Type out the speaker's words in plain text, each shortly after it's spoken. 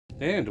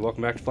And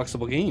welcome back to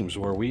Flexible Games,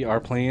 where we are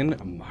playing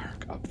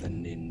Mark of the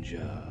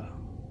Ninja.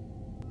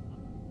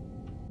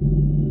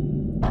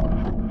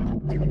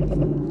 I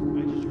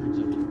just heard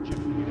something.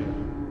 Checking it out.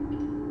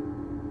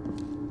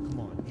 Come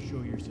on,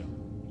 show yourself.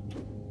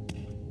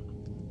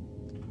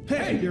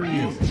 Hey, there he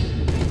is.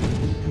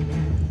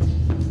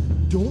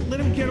 Don't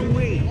let him get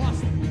away.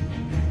 Lost him.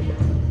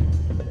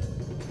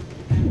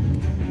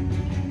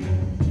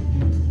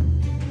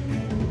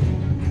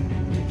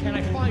 Can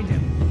I find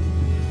him?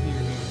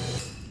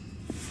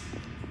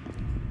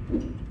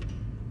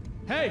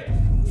 Hey!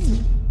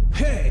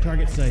 Hey!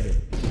 Target sighted.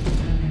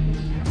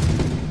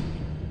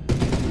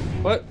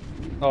 What?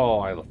 Oh,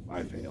 I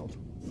failed.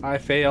 I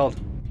failed.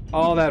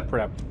 All that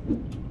prep.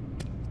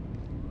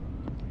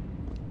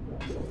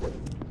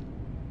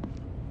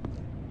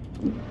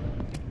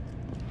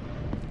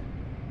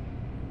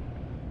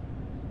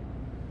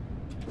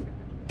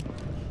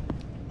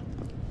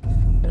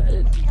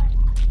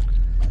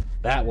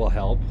 That will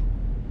help.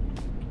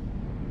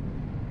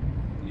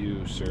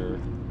 You, sir.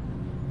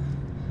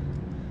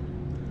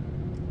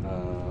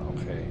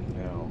 Okay,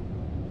 now.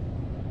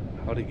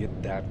 How to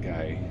get that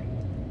guy?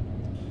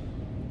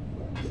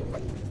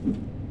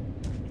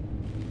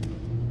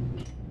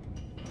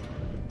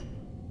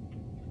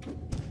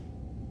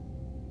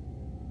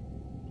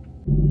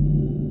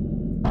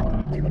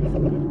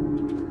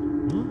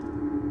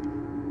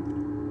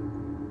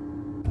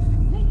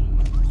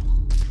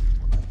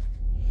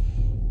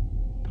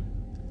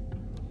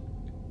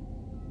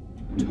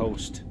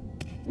 Toast.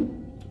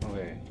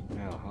 Okay,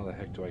 now how the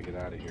heck do I get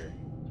out of here?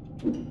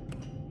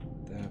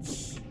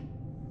 That's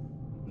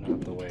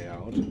not the way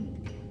out. I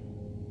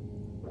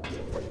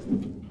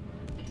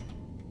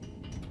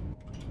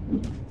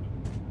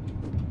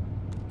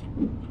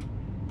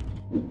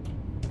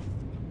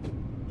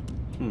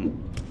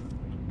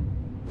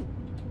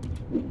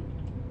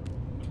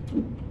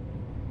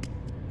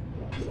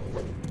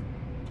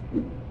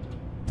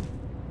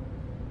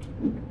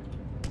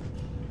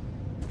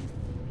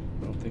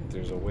don't think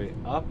there's a way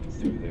up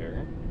through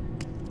there.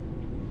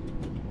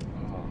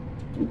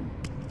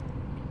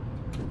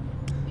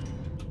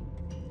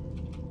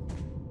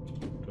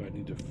 Do I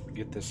need to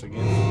get this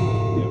again?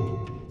 Yep.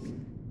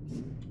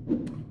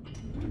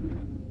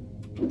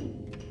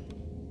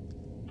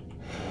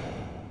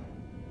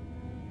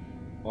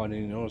 Oh, I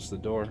didn't notice the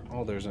door.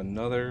 Oh, there's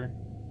another.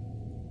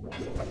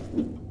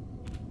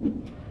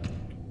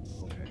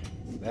 Okay,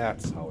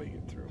 that's how we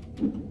get through.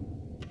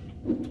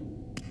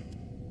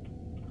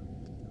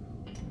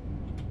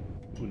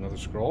 Ooh, another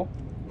scroll.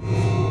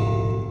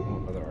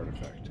 Oh, another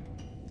artifact.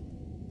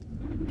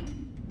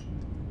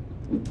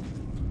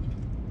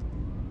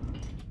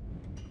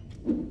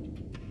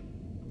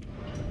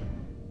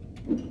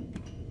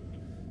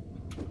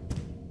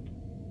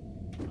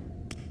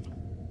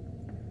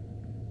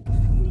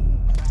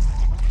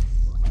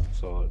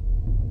 So it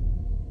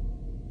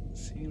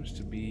seems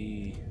to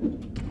be.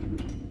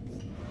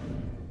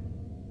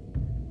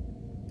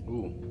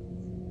 Ooh.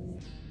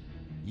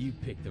 You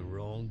picked the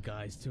wrong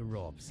guys to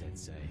rob,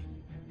 Sensei.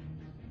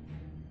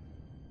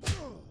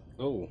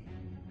 Oh.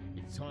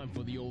 It's time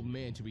for the old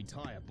man to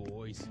retire,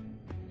 boys.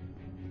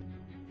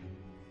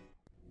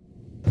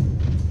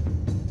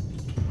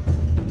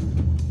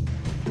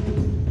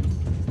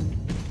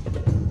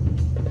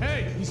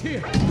 Hey, he's here.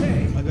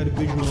 Hey, I got a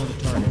visual on the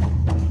target.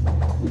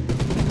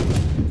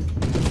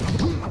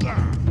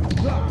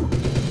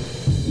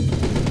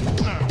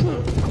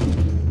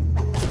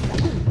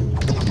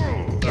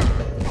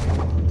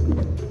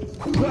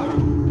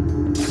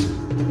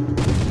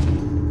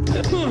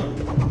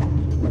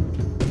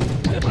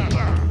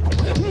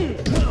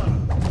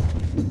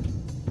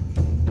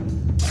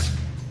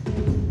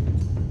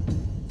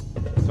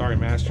 Sorry,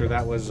 Master.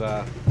 That was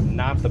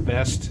not the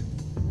best.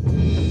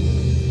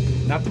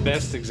 Not the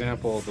best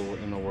example of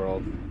in the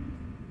world.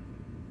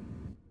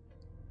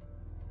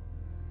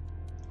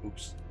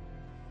 Oops.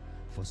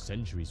 For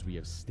centuries we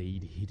have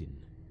stayed hidden.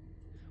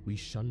 We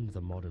shunned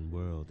the modern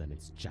world and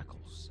its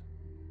jackals.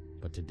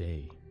 But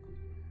today,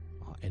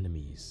 our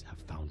enemies have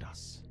found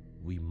us.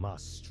 We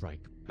must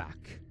strike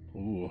back.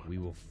 Ooh. We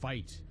will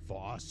fight for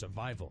our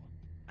survival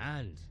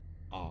and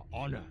our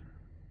honor.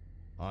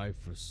 I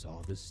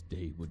foresaw this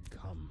day would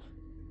come.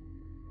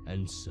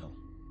 And so,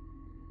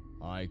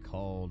 I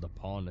called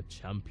upon a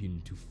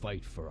champion to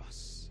fight for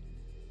us.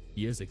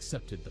 He has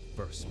accepted the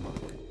first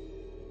mark.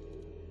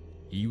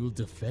 He will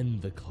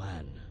defend the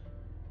clan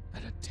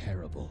at a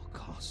terrible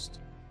cost.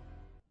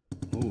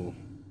 Ooh.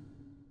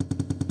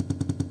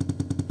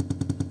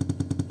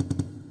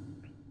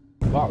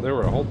 Wow, there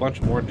were a whole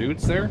bunch more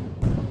dudes there?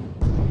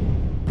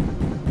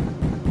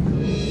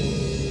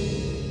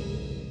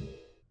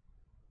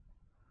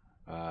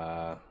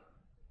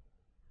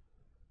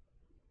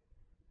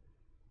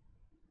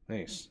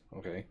 Nice.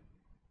 Okay.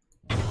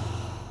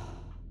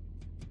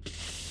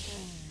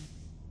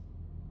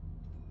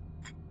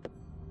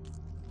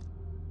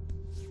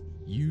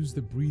 Use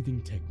the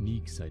breathing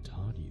techniques I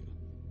taught you.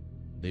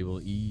 They will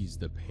ease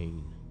the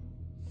pain.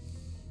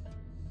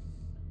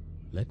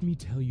 Let me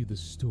tell you the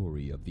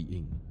story of the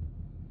ink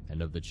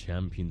and of the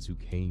champions who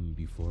came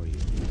before you.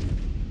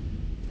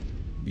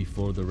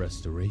 Before the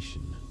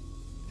Restoration,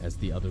 as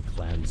the other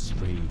clans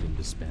strayed and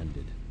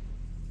disbanded,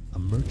 a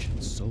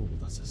merchant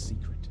sold us a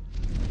secret.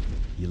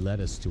 He led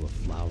us to a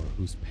flower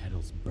whose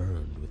petals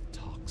burned with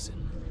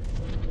toxin.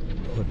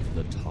 Put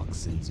the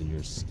toxins in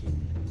your skin,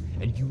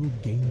 and you will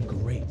gain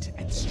great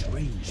and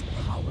strange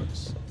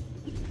powers.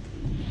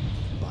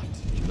 But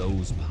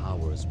those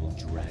powers will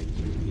drag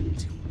you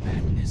into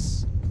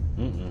madness.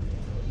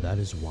 That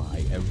is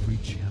why every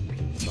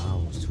champion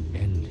vows to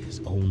end his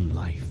own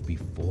life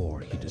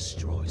before he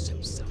destroys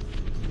himself.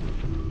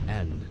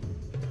 And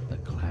the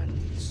clan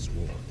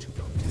swore to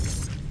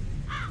protect.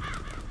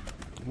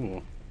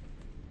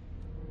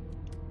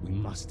 We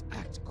must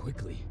act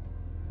quickly.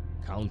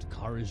 Count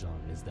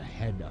Karajan is the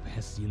head of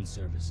Hessian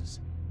services.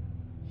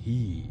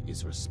 He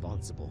is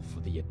responsible for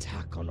the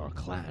attack on our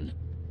clan.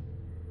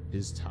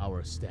 His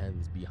tower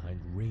stands behind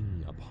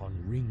ring upon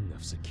ring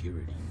of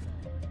security.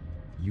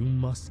 You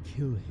must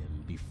kill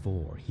him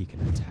before he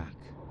can attack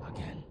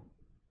again.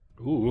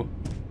 Ooh.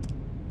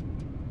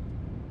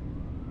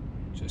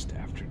 Just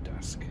after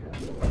dusk.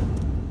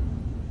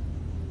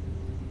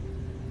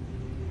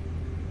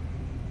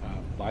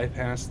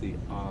 Bypass the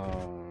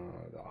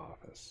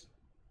office.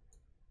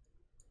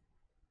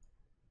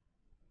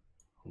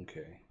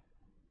 Okay.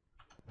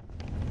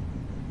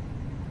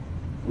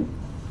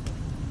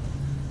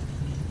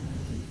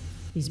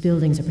 These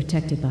buildings are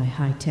protected by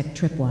high-tech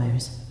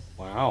tripwires.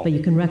 Wow. But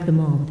you can wreck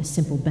them all with a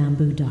simple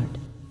bamboo dart.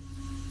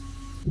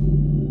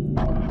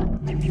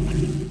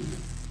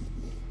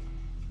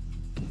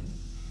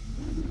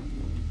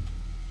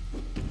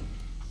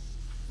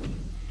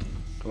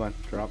 Come on,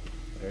 drop.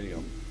 There you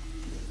go.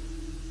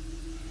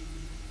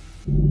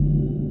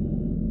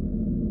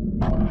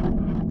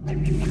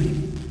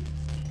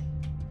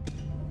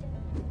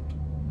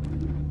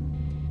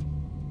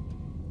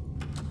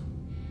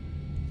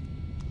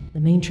 The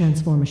main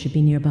transformer should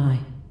be nearby.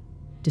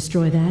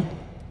 Destroy that,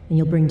 and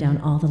you'll bring down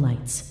all the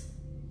lights.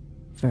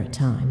 For a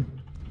time.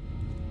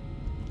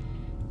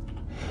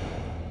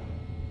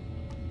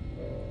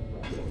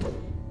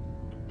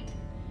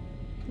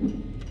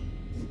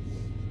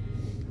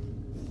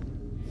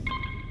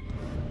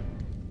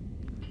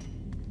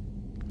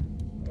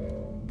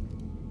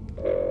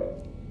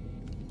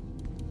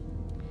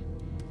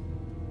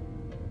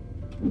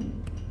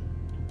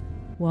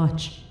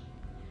 Watch.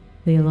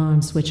 The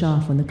alarms switch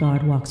off when the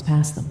guard walks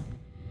past them.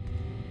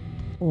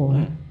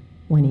 Or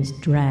when he's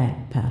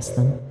dragged past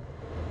them.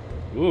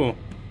 Ooh. I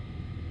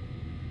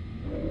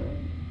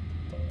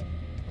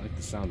like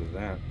the sound of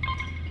that.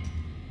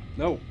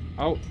 No!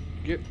 Out!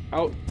 Get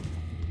out!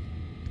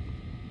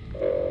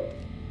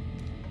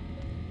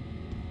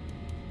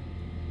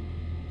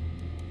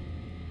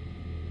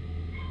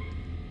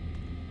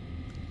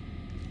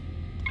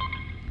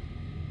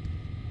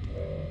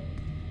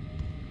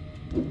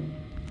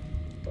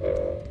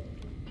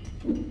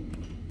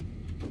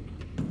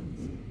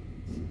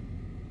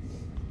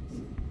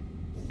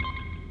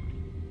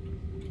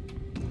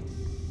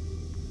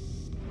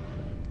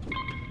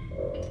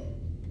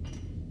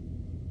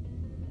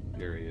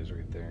 There he is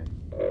right there.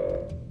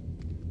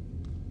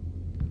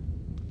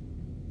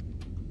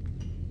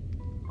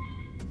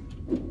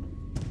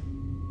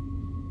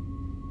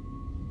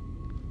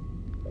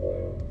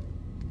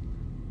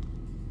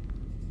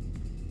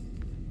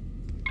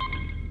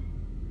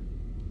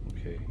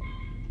 Okay.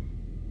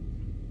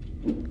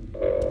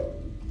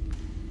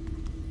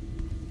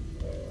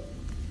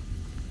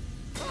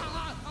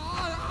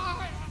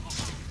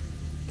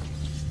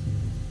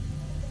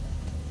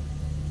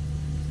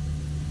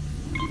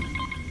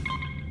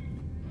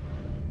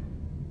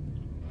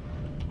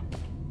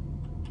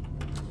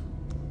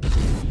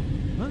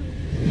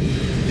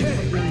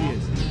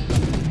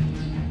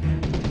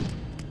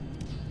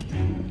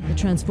 The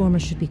transformer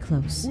should be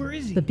close. Where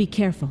is he? But be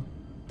careful.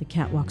 The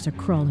catwalks are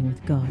crawling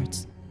with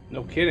guards.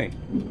 No kidding.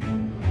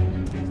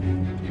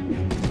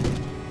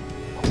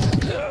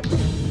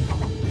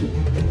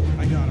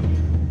 I got him.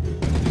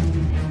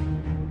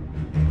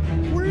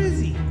 Where is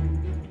he?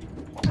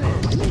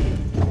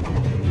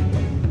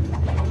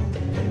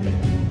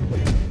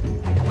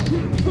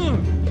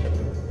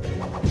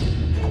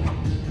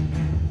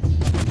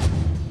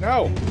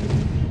 No!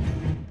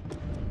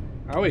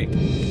 Owie.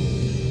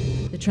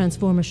 The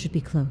transformer should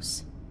be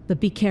close. But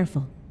be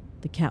careful.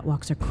 The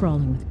catwalks are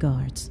crawling with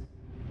guards.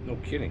 No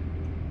kidding.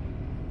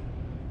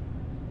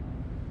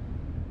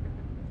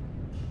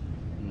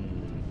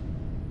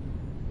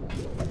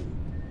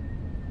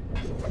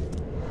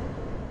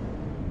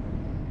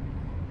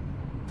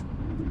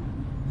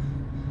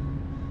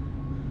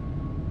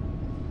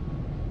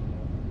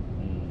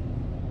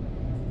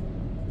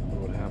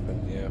 What would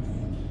happen if...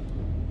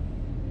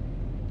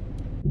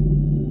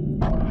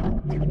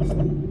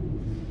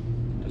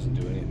 Doesn't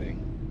do anything.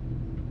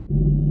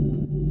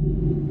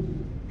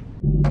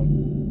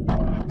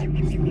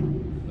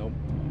 Nope.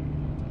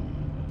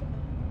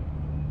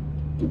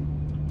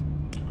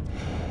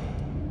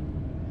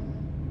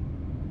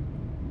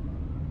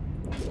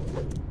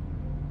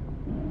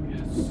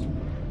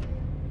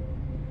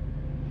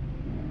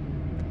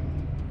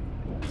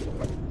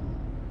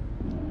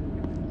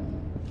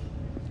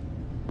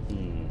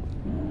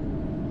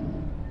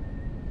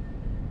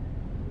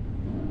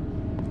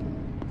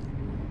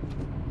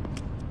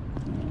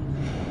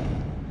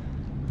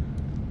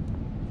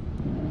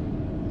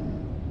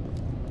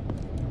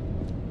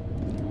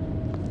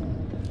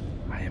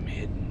 I am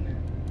hidden.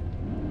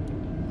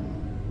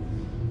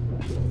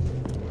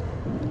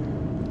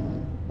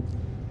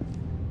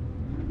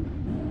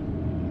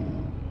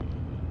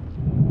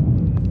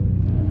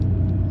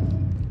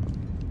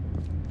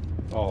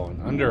 Oh,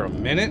 in under a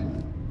minute?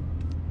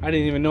 I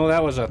didn't even know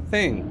that was a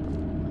thing.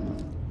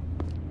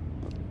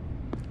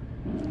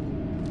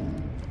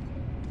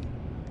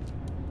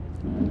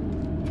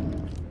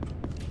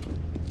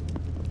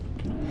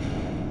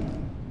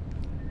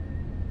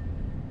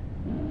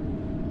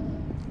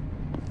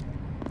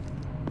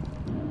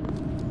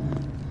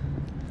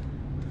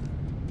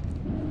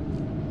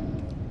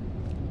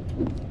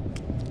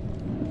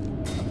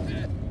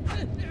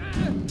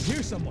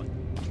 Here's someone.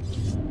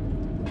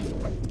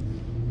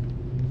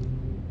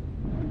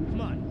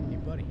 Come on, hey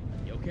buddy,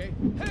 you okay?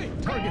 Hey,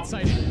 target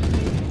sighted.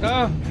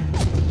 Ah!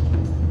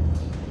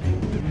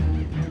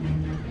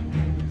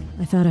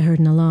 I thought I heard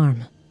an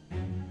alarm.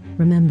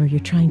 Remember, you're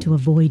trying to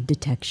avoid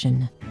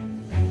detection.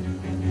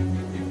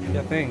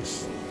 Yeah,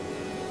 thanks.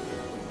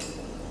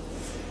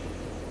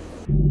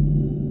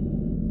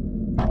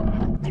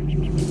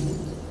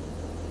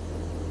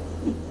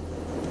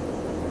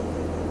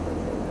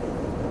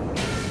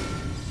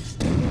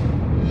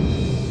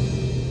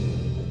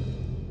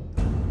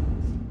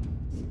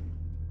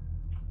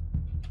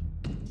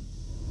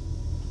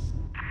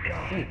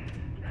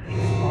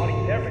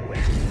 Bodies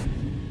everywhere.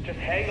 Just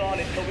hang on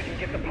until we can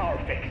get the power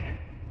fixed.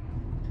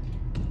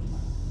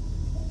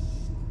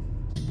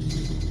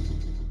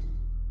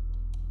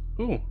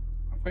 Ooh, a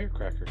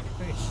firecracker.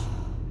 Nice.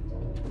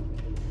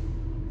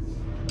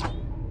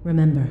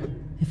 Remember,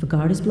 if a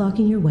guard is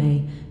blocking your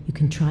way, you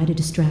can try to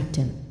distract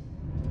him.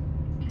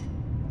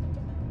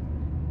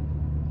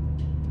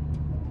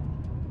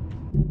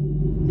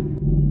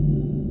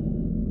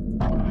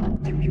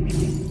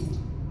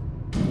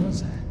 What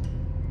was that?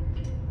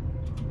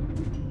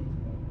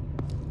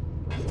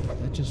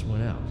 That just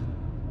went out.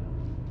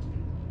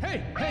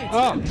 Hey, hey, it's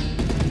Oh!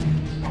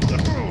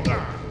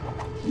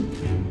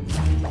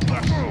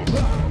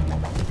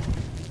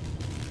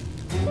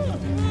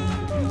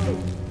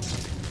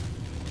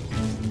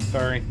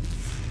 Sorry.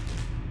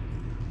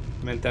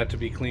 Meant that to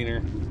be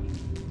cleaner.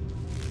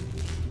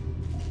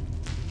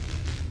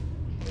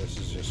 This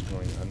is just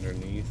going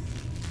underneath.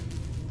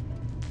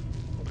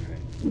 Okay.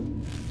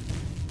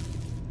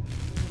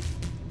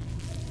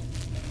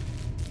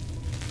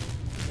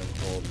 Then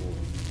we'll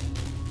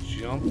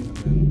jump and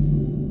then.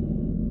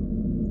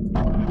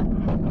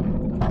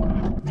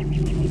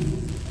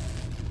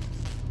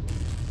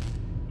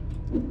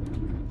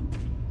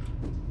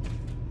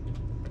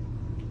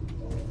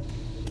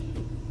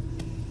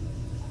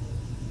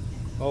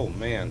 Oh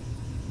man.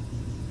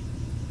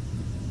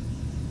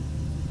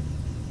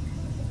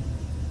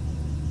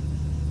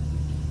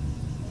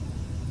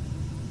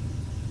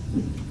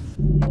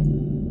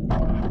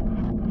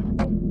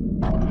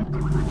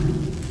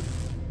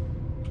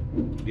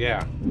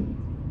 Yeah.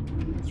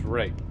 That's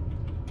right.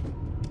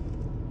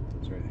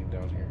 Is there anything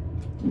down here?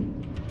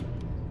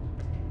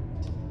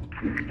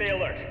 Stay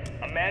alert.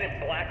 A man in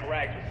black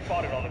rags was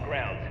spotted on the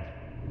ground.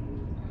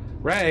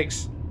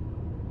 Rags?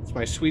 It's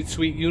my sweet,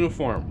 sweet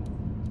uniform.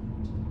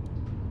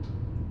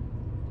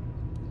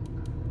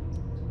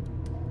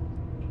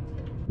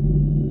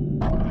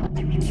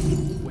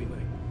 Wait,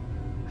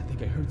 I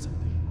think I heard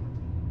something.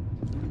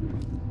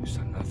 You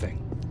saw nothing.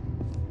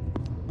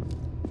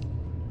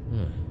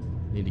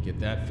 Need to get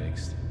that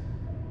fixed.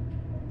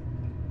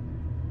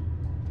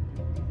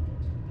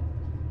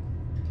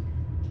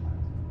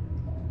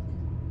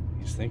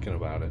 He's thinking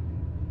about it.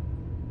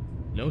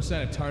 No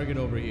sign of target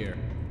over here.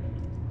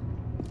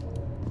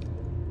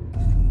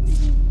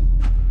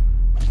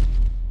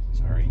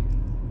 Sorry.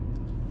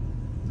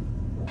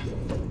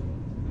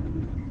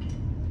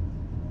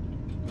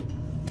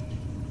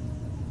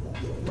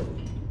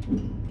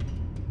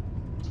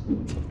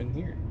 What's up in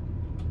here?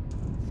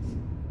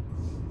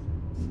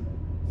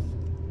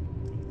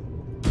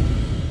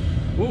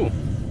 Ooh,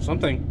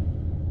 something.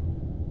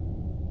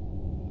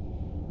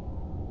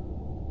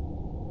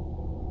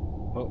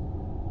 Oh.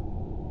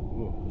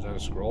 Ooh, is that a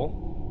scroll?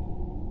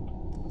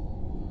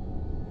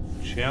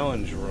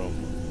 Challenge room.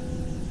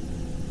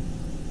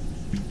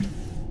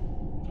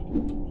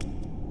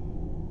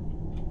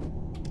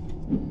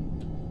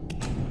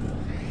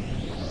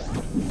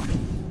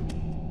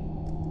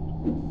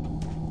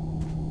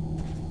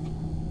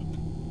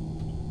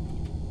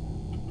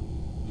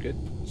 Good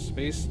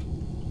space.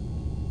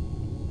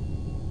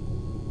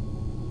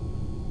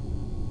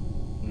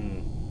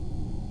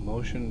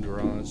 Motion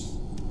draws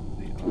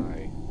the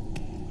eye.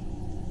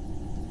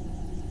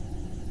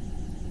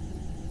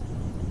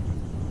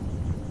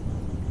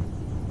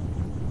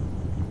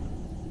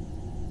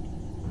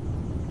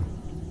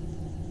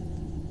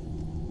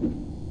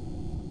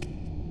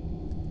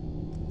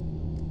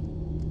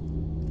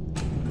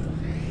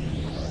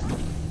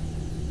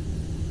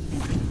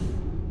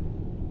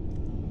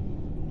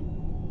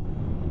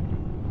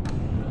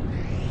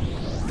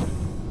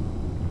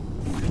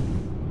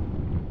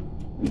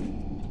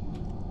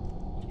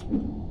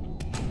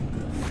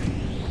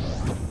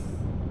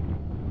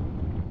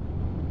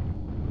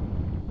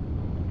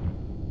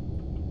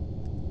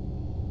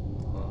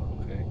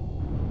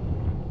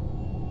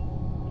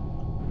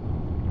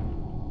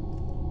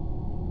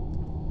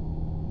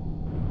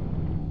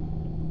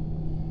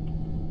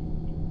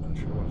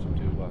 sure what to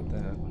do about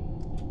that.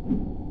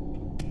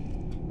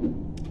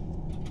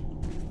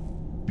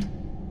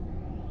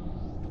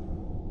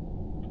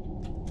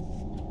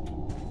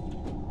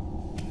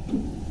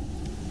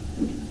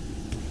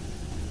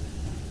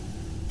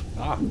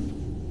 Ah.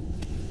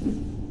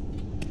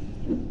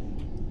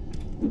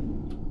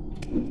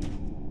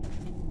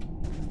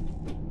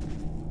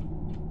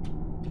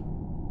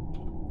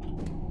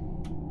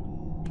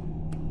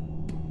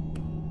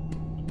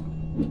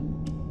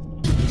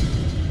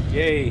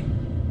 Yay.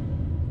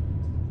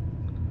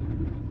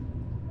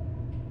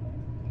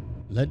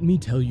 Let me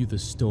tell you the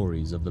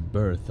stories of the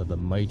birth of the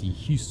mighty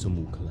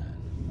Hisomu clan,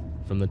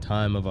 from the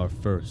time of our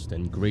first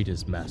and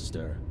greatest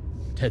master,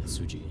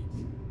 Tetsuji.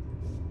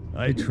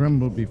 I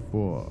tremble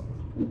before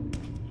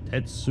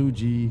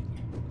Tetsuji,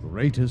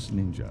 greatest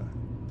ninja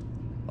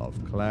of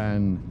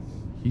Clan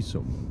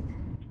Hisomu.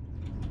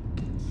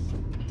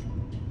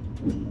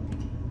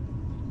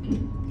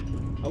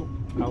 Oh,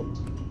 out,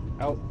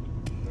 out.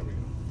 There we go.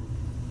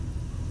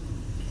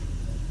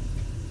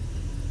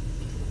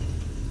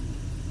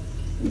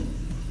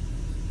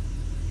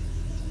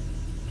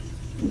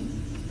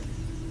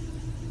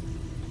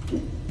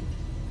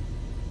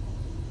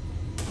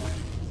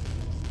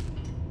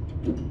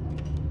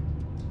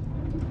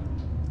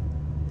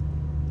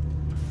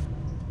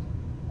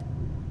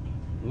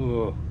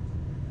 Ooh.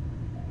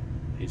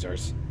 He's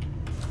ours.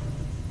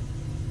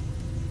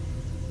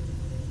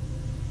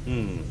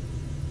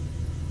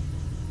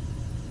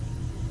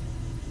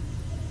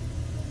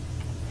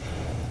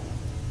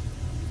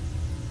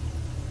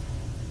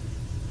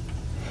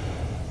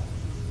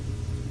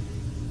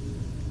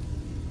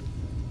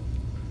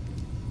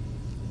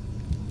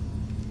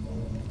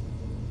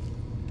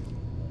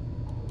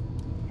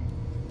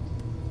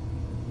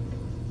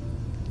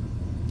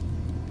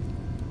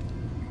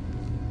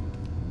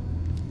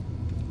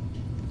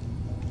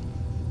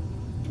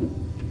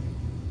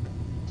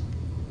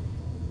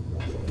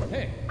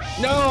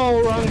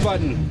 No, wrong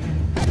button.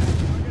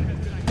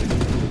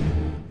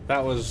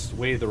 That was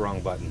way the wrong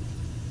button.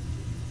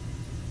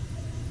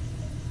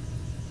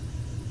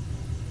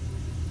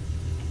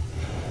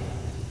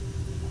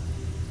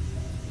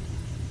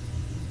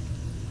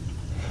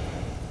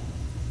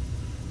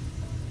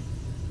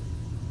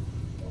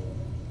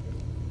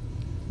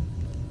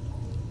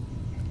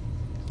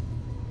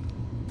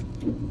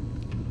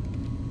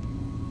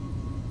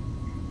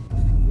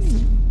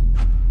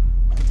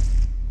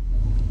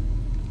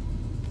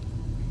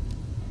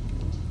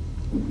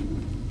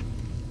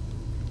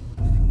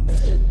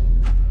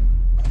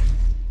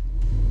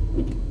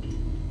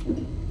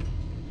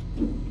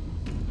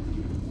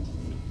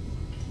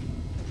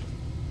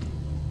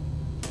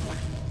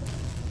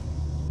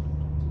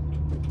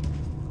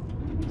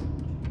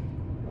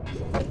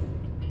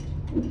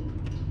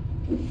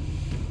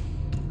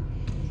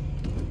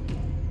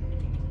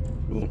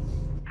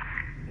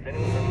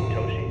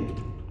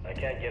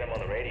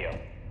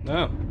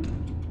 No.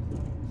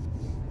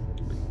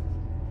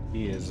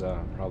 He is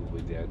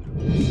probably dead.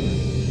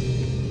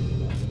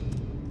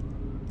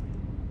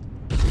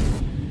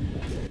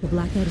 The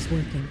blackout is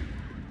working.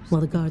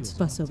 While the guards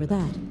fuss over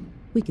that,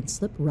 we can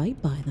slip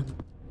right by them.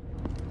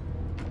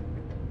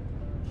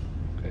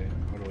 Okay,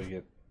 how do we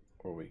get...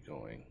 Where are we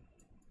going?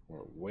 We're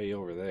way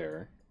over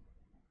there.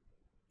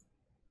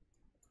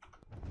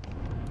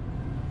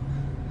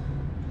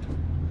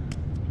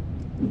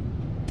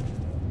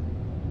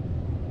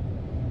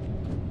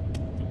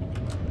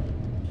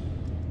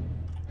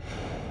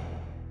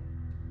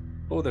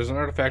 Oh, there's an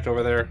artifact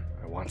over there.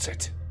 I want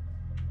it.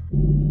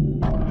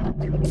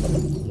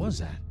 What was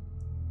that?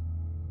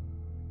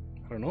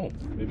 I don't know.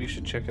 Maybe you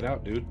should check it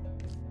out, dude.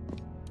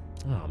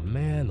 Oh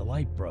man, the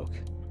light broke.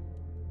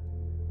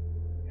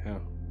 Yeah,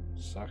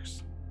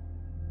 sucks.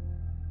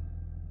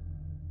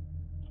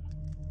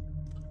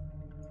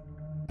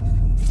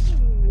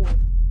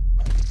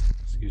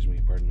 Excuse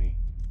me, pardon me.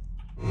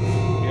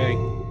 Yay.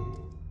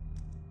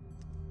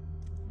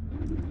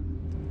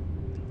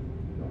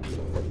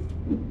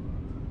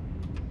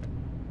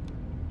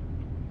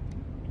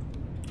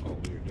 Oh,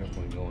 we're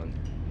definitely going.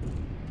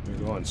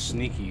 We're going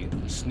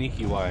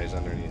sneaky wise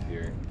underneath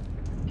here.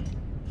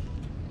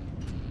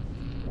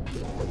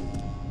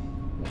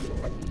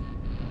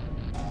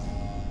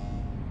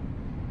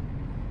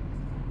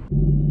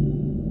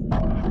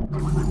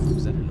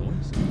 Was that a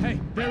noise? Hey,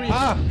 there he is.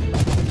 Ah!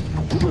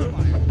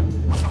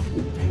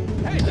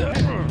 Hey,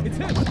 it's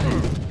him.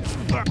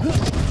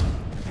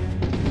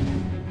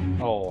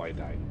 Oh, I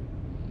died.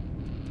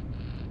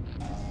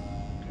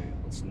 Okay,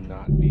 let's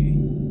not be.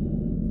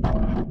 I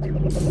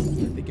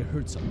think I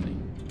heard something.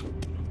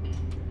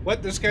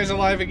 What? This guy's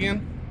alive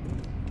again?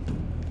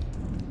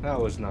 That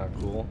was not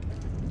cool.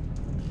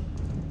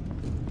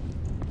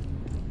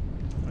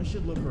 I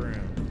should look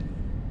around.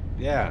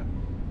 Yeah,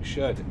 you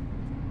should.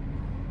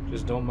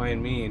 Just don't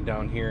mind me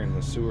down here in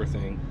the sewer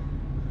thing.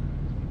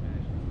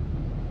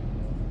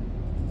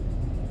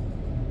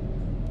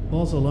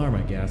 False alarm,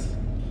 I guess.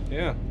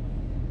 Yeah.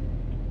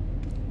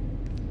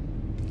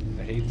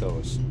 I hate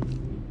those.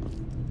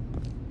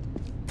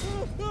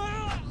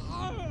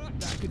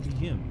 That could be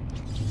him.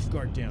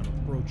 Guard down,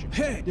 approach him.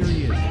 Hey! There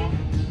he is.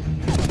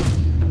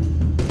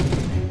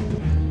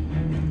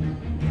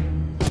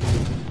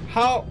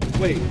 How?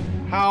 Wait,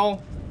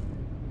 how?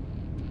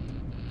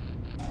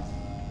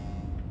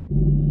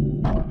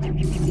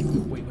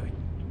 Wait.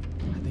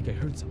 I think I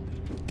heard something.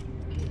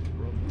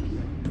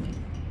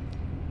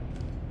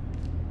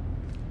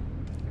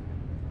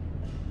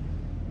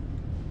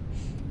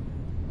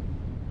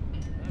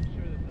 I'm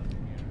sure there's nothing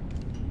here.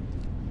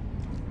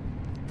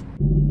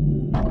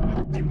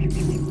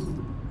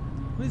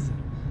 What is it?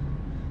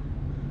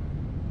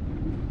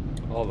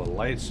 All the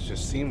lights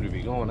just seem to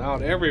be going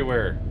out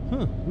everywhere.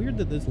 Huh, weird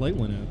that this light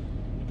went out.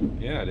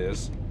 Yeah, it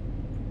is.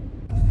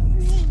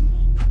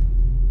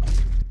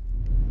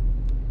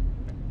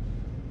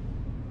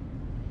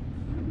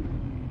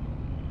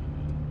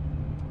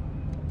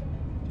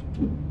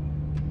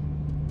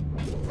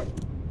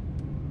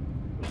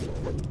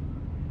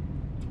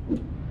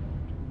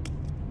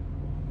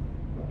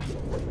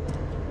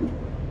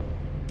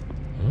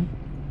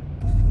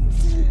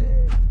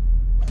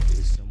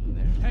 Is someone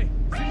there? Hey,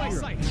 see my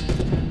sight!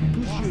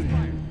 Who's shooting?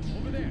 Fire.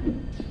 Over there.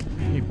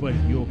 Hey, buddy,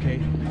 you okay?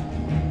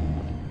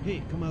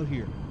 Hey, come out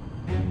here.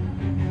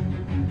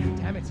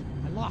 Damn it!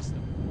 I lost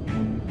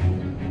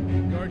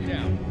them. Guard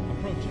down.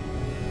 Approach it.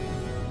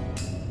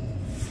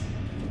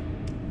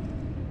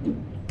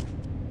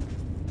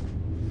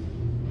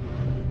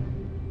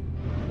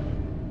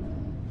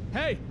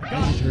 Hey, I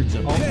just heard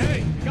something. Oh.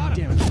 Hey, got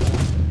him. Damn it.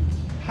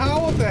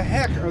 How the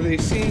heck are they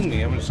seeing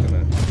me? I'm just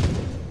gonna...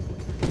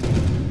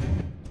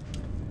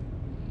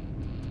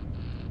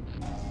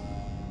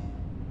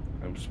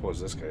 I suppose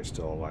this guy's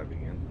still alive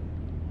again.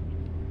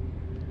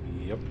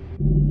 Yep.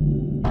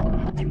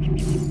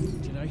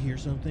 Did I hear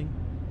something?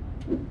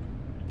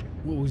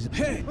 What was it?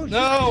 Hey!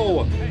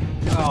 No! Hey,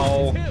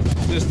 No! it's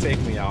him. Just take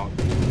me out.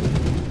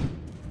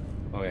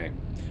 Okay.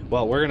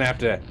 Well, we're gonna have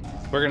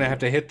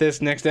to hit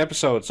this next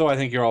episode. So I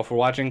thank you all for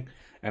watching,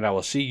 and I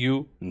will see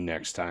you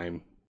next time.